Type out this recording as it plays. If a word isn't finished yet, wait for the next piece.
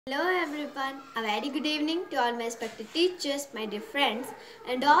Hello everyone, a very good evening to all my respected teachers, my dear friends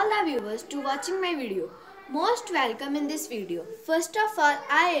and all the viewers to watching my video. Most welcome in this video. First of all,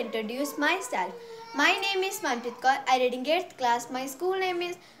 I introduce myself. My name is Manpreet Kaur. I read in 8th class. My school name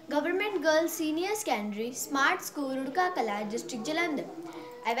is Government Girls Senior Secondary Smart School, Rudka Kala, District Jalandhar.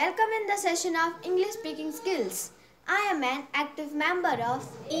 I welcome in the session of English speaking skills. I am an active member of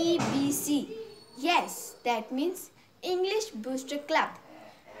EBC. Yes, that means English Booster Club.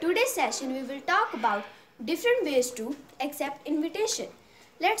 Today's session we will talk about different ways to accept invitation.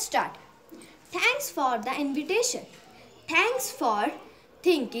 Let's start. Thanks for the invitation. Thanks for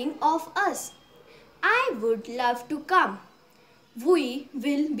thinking of us. I would love to come. We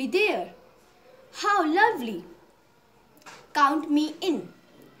will be there. How lovely. Count me in.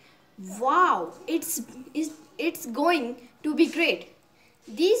 Wow, it's going to be great.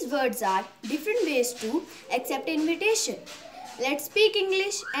 These words are different ways to accept invitation. Let's speak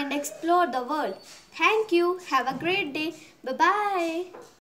English and explore the world. Thank you. Have a great day. Bye-bye.